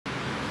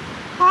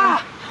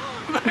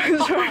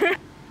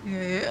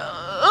Yeah.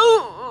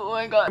 Oh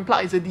my god.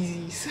 Plaque is a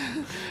disease.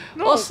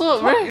 No,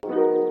 also, very.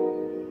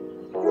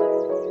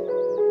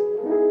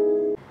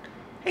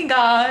 Hey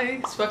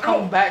guys,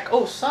 welcome back.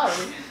 Oh,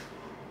 sorry.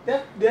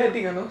 Did I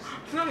dig a nose?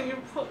 No, you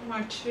put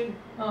my chin.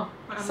 Oh,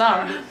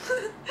 sorry.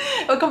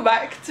 Welcome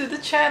back to the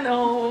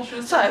channel.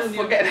 So I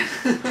forget.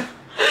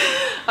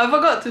 I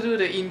forgot to do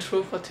the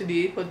intro for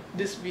today for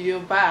this video,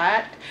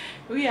 but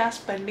we are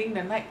spending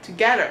the night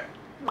together.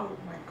 Oh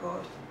my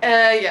god.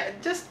 Yeah,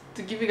 just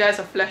to give you guys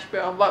a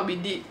flashback of what we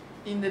did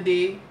in the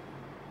day.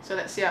 So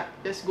let's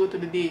just go to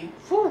the day.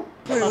 Woo.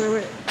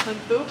 Wait.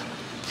 Hantu.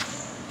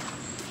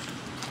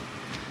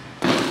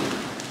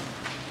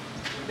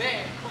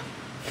 There.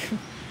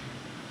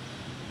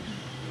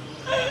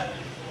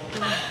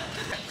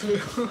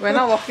 We're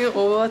now walking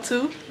over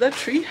to the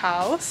tree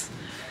house,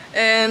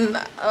 and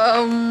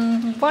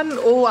one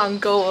old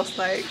uncle was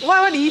like,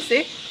 what did he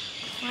say?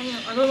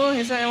 I don't know,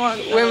 he said what?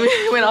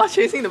 When I was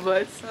chasing the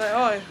birds.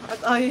 Like,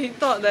 oh, he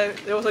thought that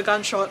there was a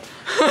gunshot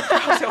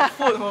because your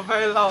foot was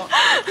very loud.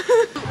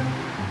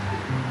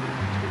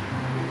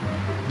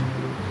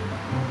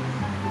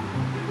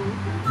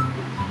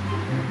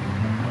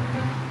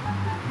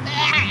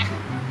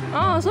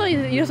 Oh, so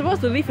you're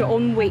supposed to lift your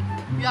own weight?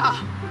 Yeah.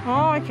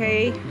 Oh,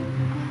 okay.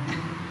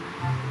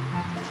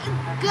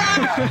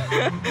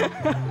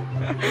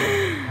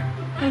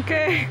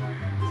 Okay.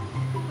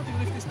 How do you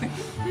lift this thing?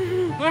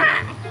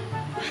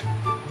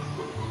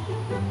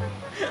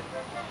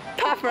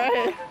 Tough,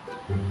 right?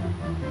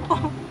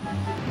 Oh.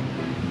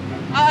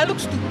 I look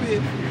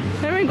stupid.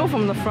 Let me go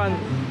from the front.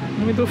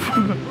 Let me do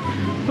from the...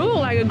 You look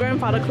like a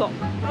grandfather clock.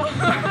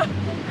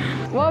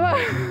 What?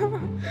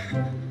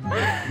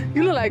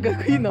 You look like a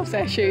queen of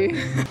sachet.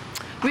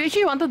 We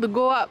actually wanted to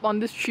go up on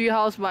this tree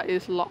house, but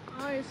it's locked.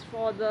 Oh, it's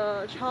for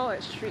the child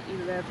at Street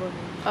 11.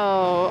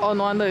 Oh,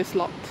 no wonder it's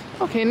locked.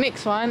 Okay,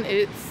 next one,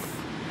 it's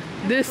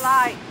this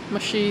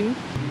machine.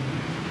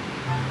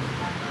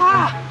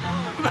 Ah!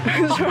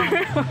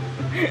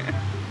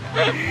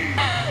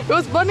 It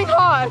was burning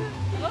hot!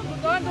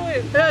 Don't do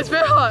it! Yeah, it's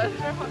very hot. It's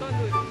very hot, don't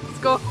do it. Let's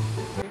go.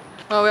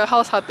 Well, we're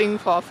house hunting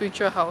for our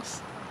future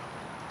house.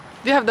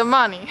 Do you have the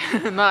money?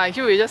 No,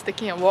 actually we're just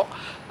taking a walk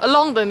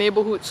along the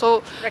neighborhood.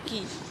 So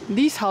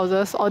these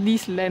houses or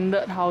these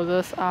landed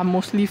houses are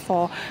mostly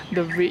for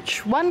the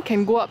rich. One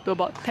can go up to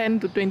about 10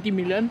 to 20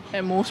 million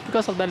at most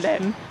because of the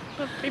land.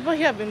 But people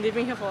here have been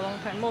living here for a long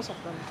time, most of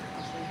them.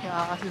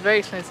 Yeah, it's very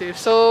expensive.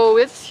 So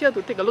we're just here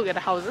to take a look at the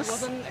houses. It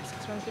wasn't as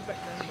expensive back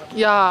then, but...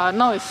 Yeah,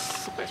 now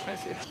it's super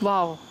expensive.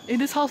 Wow,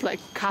 this house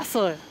like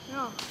castle.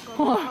 Yeah,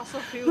 got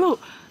castle feel. Look,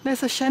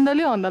 there's a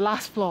chandelier on the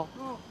last floor.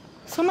 Oh.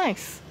 So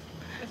nice.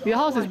 Your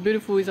house is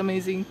beautiful, it's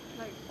amazing.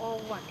 Like all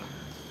white.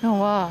 Oh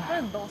wow.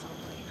 Where the doors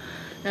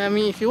are like? I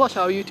mean, if you watch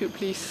our YouTube,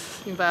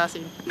 please invite us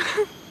in.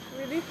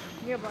 We live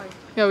nearby.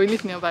 Yeah, we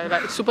live nearby,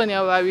 like super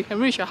nearby. We can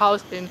reach your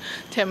house in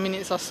 10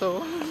 minutes or so.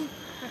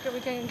 Okay, we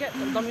can get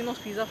the Domino's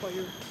pizza for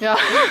you. Yeah,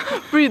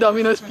 free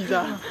Domino's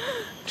pizza.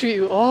 Treat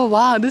you. Oh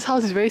wow, this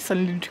house is very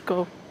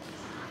cylindrical.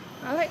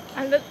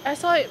 I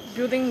saw it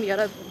building the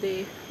other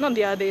day. Not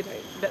the other day,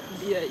 like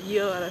the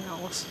year and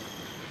I was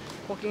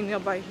walking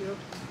nearby here.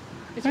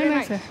 It's very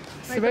nice.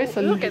 It's like very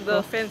cylindrical. Look at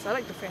the fence, I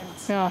like the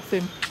fence. Yeah,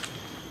 same.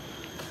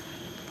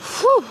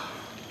 Whew,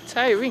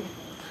 tiring.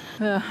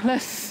 Yeah,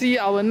 let's see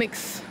our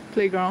next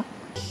playground.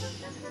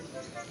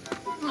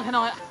 Hang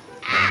on.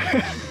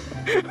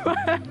 What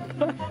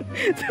happened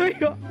to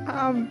your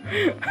arm?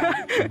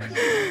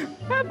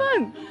 What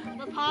happened?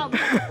 My palm.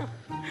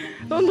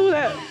 Don't do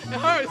that. It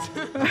hurts.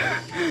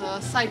 The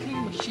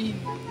cycling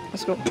machine.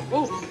 Let's go.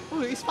 Oh,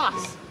 it's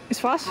fast. It's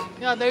fast?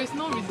 Yeah, there is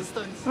no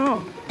resistance.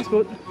 Oh, it's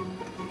good.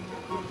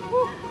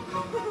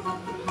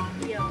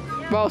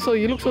 Wow, so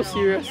you look so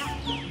serious.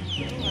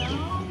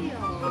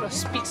 The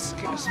speed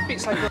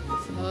cycle.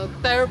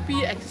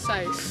 Therapy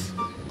exercise.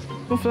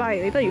 Don't fly,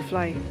 later you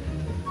fly.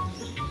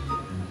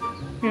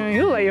 Yeah,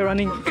 you look like you're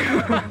running. I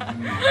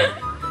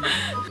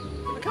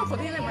can't put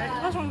it in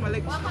what's wrong with my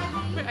legs?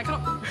 Wait, I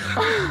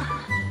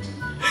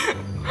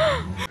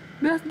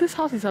cannot. This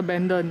house is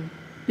abandoned.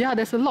 Yeah,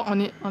 there's a lock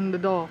on it, on the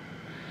door.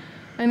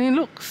 And it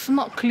looks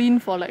not clean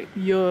for like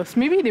years.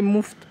 Maybe they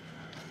moved.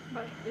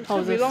 But it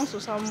still belongs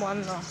to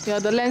someone now. Yeah,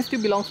 the land still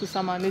belongs to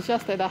someone. It's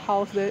just that the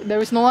house, there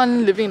is no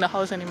one living in the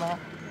house anymore.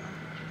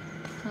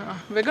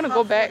 We're gonna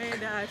go back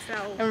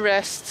and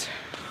rest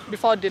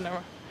before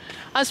dinner.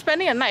 I'm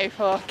spending a night with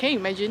her. Can you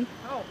imagine?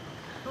 Oh,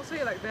 don't say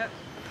it like that.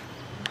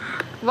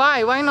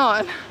 Why? Why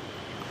not?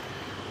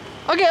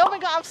 Okay, oh my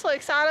god, I'm so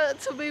excited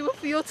to be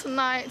with you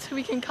tonight.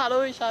 We can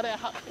cuddle each other and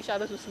hug each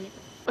other to sleep.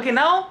 Okay,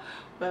 now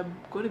we're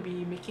going to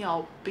be making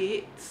our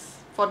beds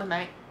for the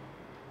night.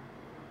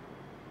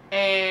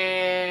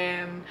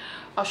 And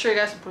I'll show you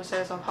guys the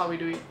process of how we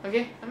do it.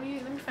 Okay, let me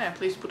find a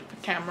place to put the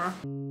camera.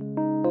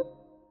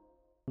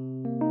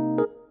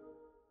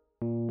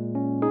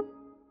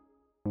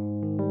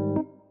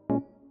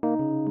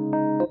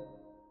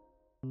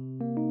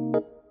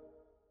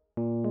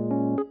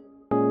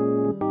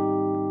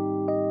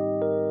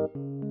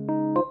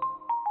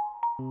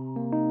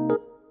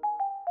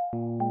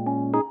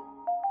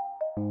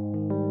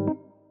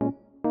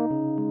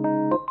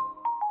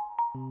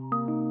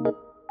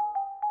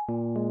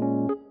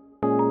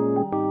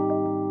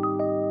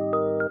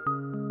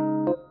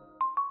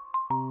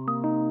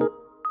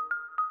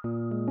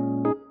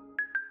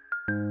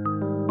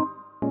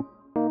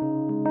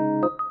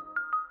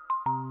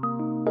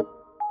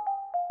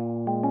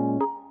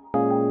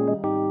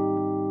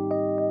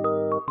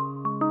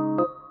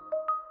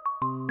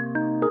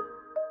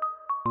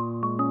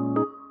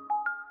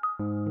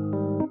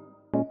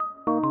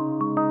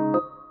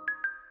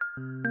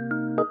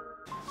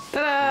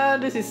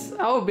 this is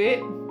our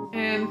bed,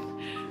 and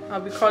I'll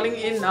be crawling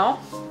in now.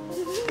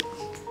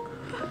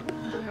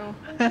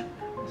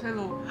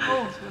 Hello.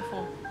 Oh, it's my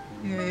phone.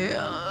 Yeah.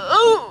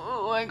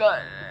 Oh my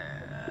god.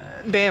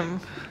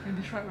 Damn. I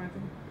destroyed my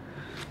thing.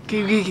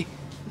 Okay.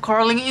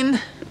 Crawling in.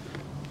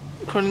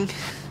 Crawling.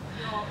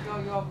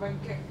 Your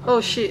blanket. Oh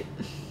shit.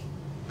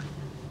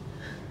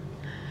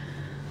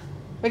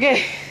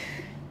 Okay.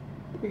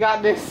 We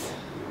got this.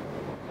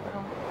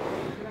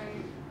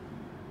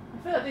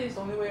 I feel like this is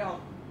the only way out.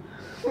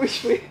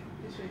 Which way?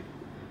 This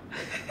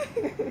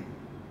way.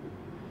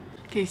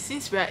 Okay,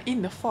 since we are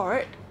in the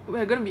fort,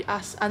 we're gonna be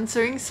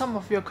answering some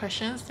of your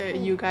questions that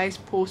you guys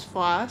post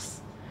for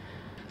us.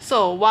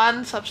 So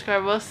one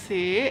subscriber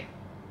said,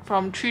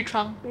 from Tree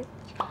Trunk,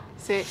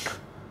 said,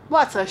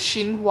 what's a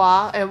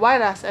Xinhua and why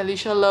does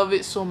Alicia love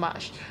it so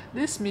much?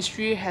 This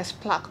mystery has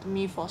plagued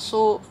me for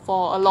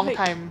a long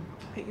time.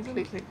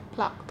 Plagued.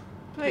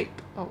 Plague.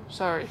 Oh,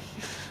 sorry.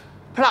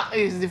 Plague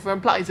is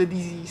different. Plague is a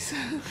disease.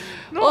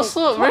 No,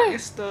 also, plague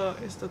is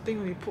the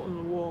thing we put on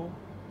the wall.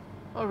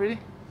 Oh really?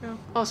 Yeah.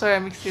 Oh sorry, I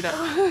mixed it up.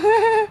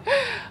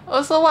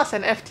 Also, what's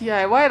an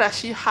FTI? Why does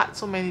she heart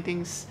so many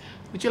things?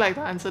 Would you like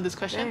to answer this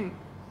question?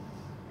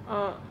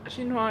 Dang.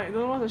 Xinhua, you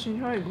don't know what's a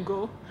Xinhua? You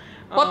Google.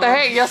 What the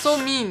heck? You're so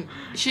mean.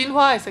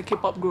 Xinhua is a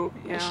K-pop group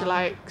that she Yeah.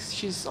 likes.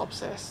 She's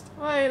obsessed.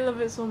 Why I love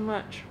it so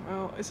much?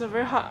 Well, it's a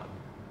very hard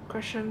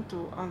question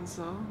to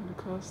answer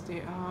because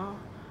they are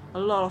a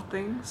lot of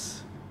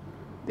things.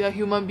 They are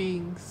human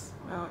beings.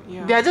 Well,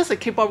 yeah. They are just a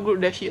K-pop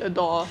group that she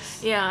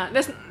adores. Yeah,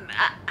 that's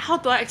how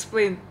do I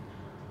explain?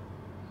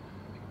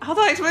 How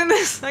do I explain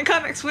this? I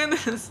can't explain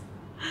this.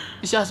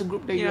 It's just a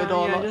group that you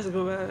adore a lot. just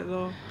go back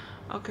adore.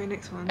 Okay,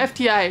 next one.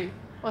 FTI.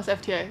 What's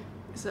FTI?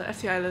 It's a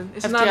FT Island.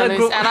 It's FT another Island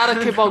group. is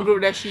another K-pop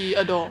group that she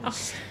adores.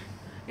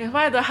 Okay. Yeah,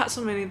 why do I heart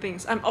so many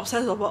things? I'm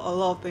obsessed about a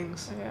lot of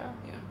things. Yeah.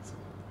 Yeah.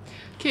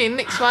 Okay,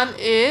 next one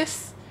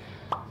is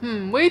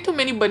way too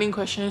many burning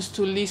questions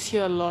to list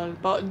here, lol.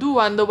 But do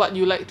wonder what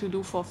you like to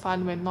do for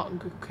fun when not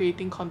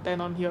creating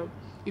content on here.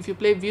 If you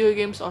play video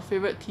games or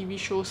favorite TV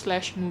show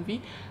 /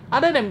 movie,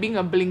 other than being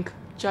a blink,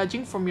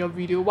 judging from your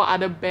video, what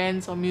other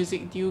bands or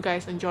music do you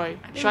guys enjoy?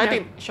 Should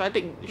I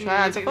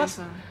answer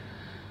first?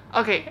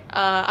 Okay,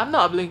 I'm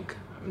not a blink.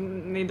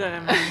 Neither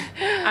am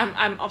I.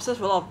 I'm obsessed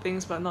with a lot of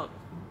things, but not.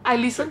 I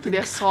listen to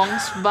their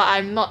songs, but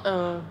I'm not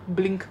a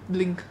blink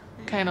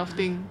kind of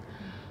thing.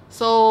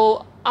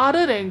 So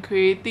other than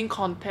creating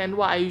content,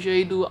 what I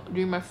usually do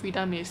during my free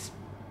time is,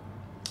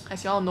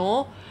 as y'all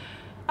know,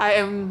 I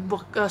am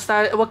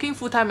working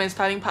full time and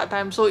studying part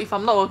time. So if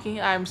I'm not working,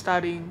 I'm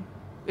studying.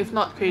 If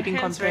not creating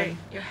content.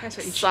 Your hands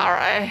are itchy.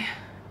 Sorry.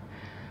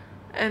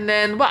 And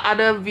then what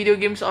other video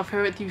games or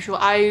favorite TV show?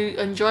 I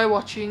enjoy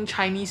watching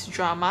Chinese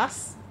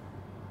dramas.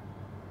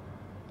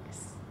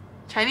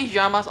 Chinese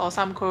dramas or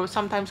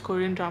sometimes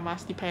Korean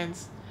dramas,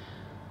 depends.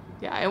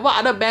 Yeah, and what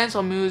other bands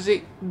or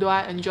music do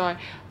I enjoy?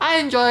 I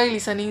enjoy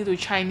listening to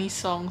Chinese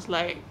songs,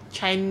 like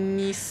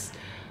Chinese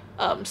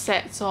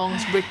sad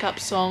songs, breakup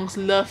songs,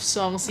 love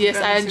songs. Yes,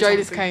 I enjoy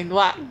this kind.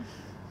 What?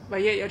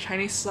 But yet your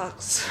Chinese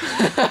sucks.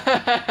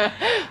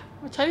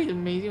 My Chinese is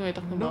amazing, what are you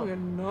talking No, about? you're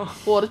not.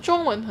 我的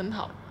中文很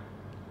好.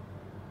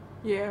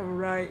 Yeah,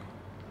 right.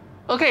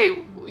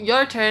 Okay,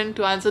 your turn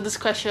to answer this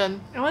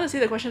question. I want to see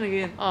the question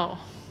again. Oh,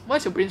 why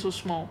is your brain so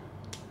small?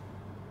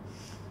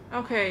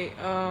 Okay,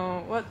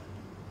 what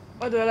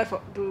do I like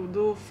to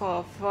do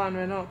for fun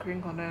when not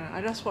creating content?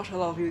 I just watch a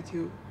lot of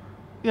YouTube.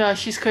 Yeah,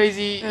 she's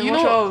crazy. And you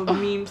watch know, all of the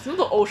memes. You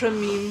know the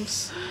ocean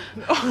memes?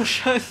 The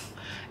ocean.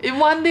 in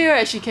one day,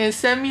 right, she can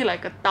send me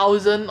like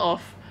 1,000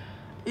 of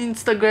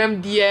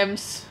Instagram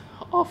DMs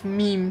of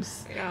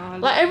memes. Yeah,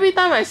 Like every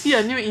time I see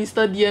a new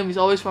Insta DM, it's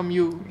always from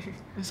you.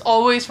 It's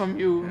always from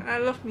you. I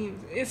love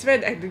memes. It's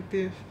very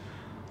addictive.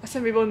 I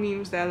send people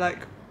memes that I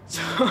like.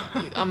 So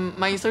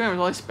My Instagram is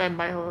always spammed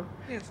by her.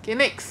 yes. Okay,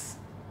 next.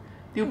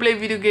 Do you play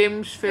video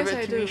games? Favorite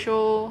I TV do.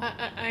 show?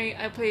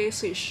 I play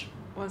Switch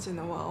once in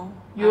a while.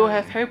 You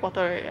have Harry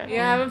Potter, right?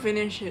 Yeah, I haven't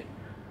finished it.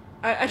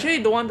 I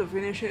actually don't want to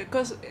finish it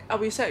because I'll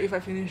be sad if I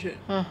finish it.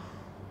 Huh.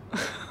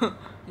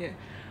 Yeah.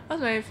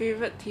 What's my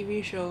favorite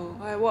TV show?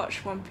 I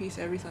watch One Piece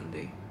every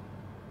Sunday.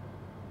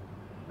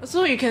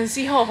 So you can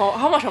see how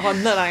much of a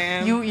nerd I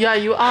am.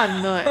 You are a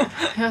nerd.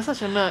 You're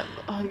such a nerd.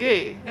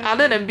 Okay.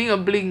 Other than being a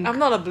blink. I'm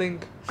not a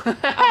blink.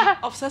 I'm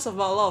obsessed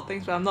about a lot of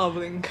things, but I'm not a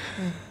blink.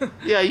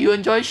 Yeah, you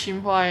enjoy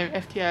Xinhua and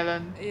FT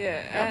Island.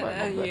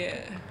 Yeah,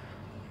 yeah.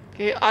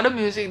 Okay, other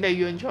music that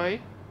you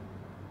enjoy?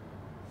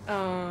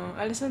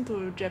 I listen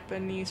to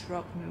Japanese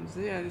rock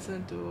music. I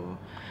listen to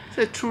It's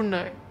a true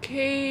nerd.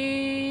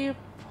 K-pop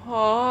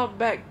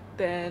back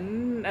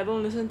then. I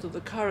don't listen to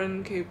the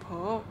current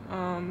K-pop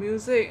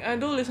music. I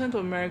don't listen to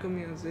American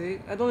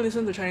music. I don't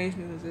listen to Chinese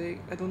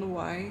music. I don't know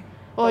why.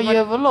 Oh, you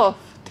have a lot of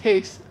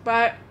taste.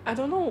 But I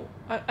don't know.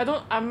 I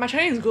don't. My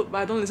Chinese is good, but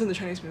I don't listen to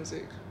Chinese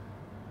music.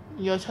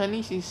 Your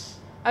Chinese is...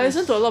 I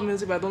listen to a lot of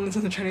music, but I don't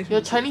listen to Chinese Your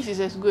music. Chinese is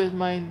as good as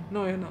mine.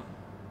 No, you're not.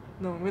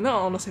 No, we're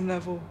not on the same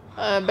level.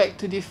 Beg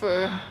to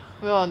differ.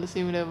 We're on the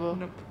same level.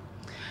 Nope.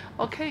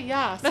 Okay,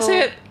 yeah. That's so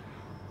it.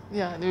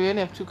 Yeah, we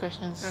only have 2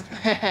 questions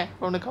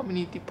from the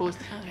community post.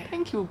 Okay.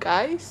 Thank you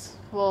guys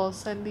for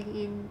sending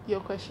in your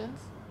questions.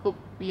 Hope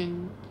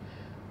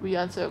we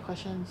answer your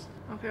questions.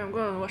 Okay, I'm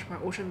gonna watch my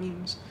ocean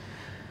memes.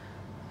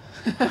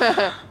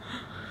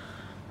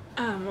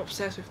 I'm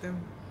obsessed with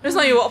them. It's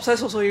not you were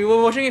obsessed also, you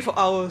were watching it for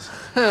hours.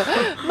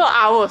 Not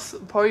hours,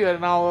 probably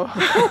an hour.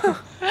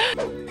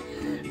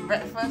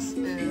 Breakfast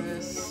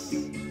is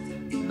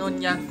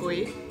Nonya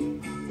Kueh.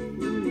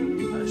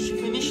 She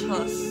finished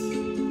hers.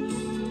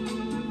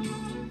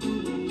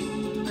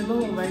 I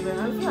know, my God,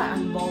 I feel like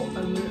I'm bald.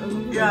 I'm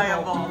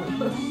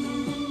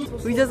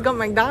bald. We just got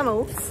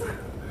McDonald's.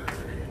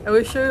 I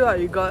will show you what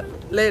we got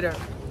later.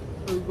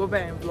 We'll go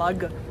back and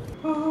vlog.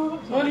 Oh,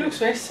 it looks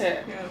very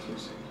sad. Yeah, it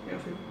looks sad.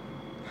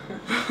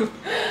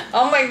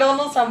 On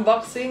McDonald's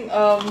unboxing,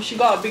 she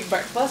got a big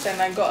breakfast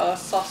and I got a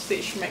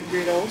sausage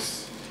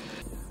McGriddles.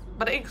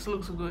 But the eggs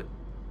looks good.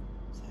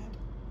 Sad.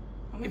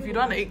 If you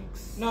don't want the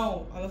eggs.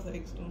 No, I love the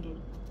eggs, don't do it.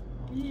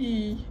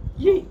 Yee.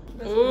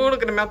 Oh,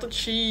 look at the melted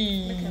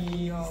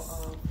cheese.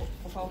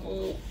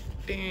 Oh,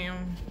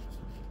 damn.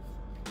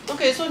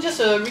 Okay, so just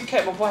a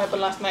recap of what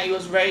happened last night. It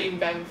was very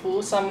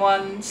eventful.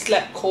 Someone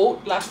slept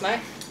cold last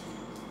night.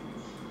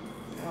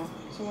 yeah.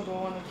 So what do I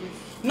want to give?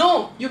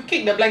 No, you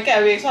kicked the blanket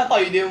away, so I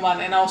thought you didn't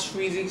want, and I was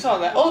freezing. So I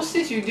was like, oh,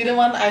 since you didn't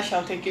want, I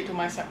shall take it to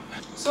myself.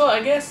 So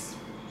I guess,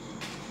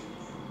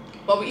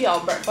 well, we eat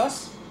our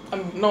breakfast.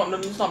 No,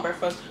 it's not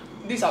breakfast.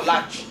 This is our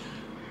lunch.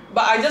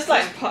 But I just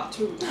like part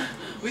 2.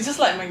 We just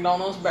like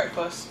McDonald's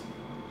breakfast.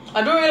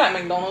 I don't really like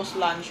McDonald's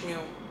lunch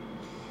meal.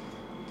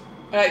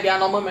 I like their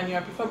normal menu. I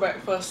prefer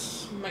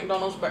breakfast,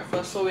 McDonald's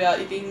breakfast. So we are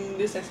eating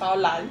this as our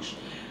lunch.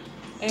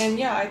 And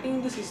yeah, I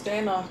think this is the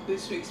end of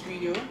this week's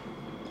video.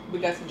 Hope you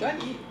guys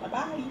enjoyed it. Bye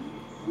bye.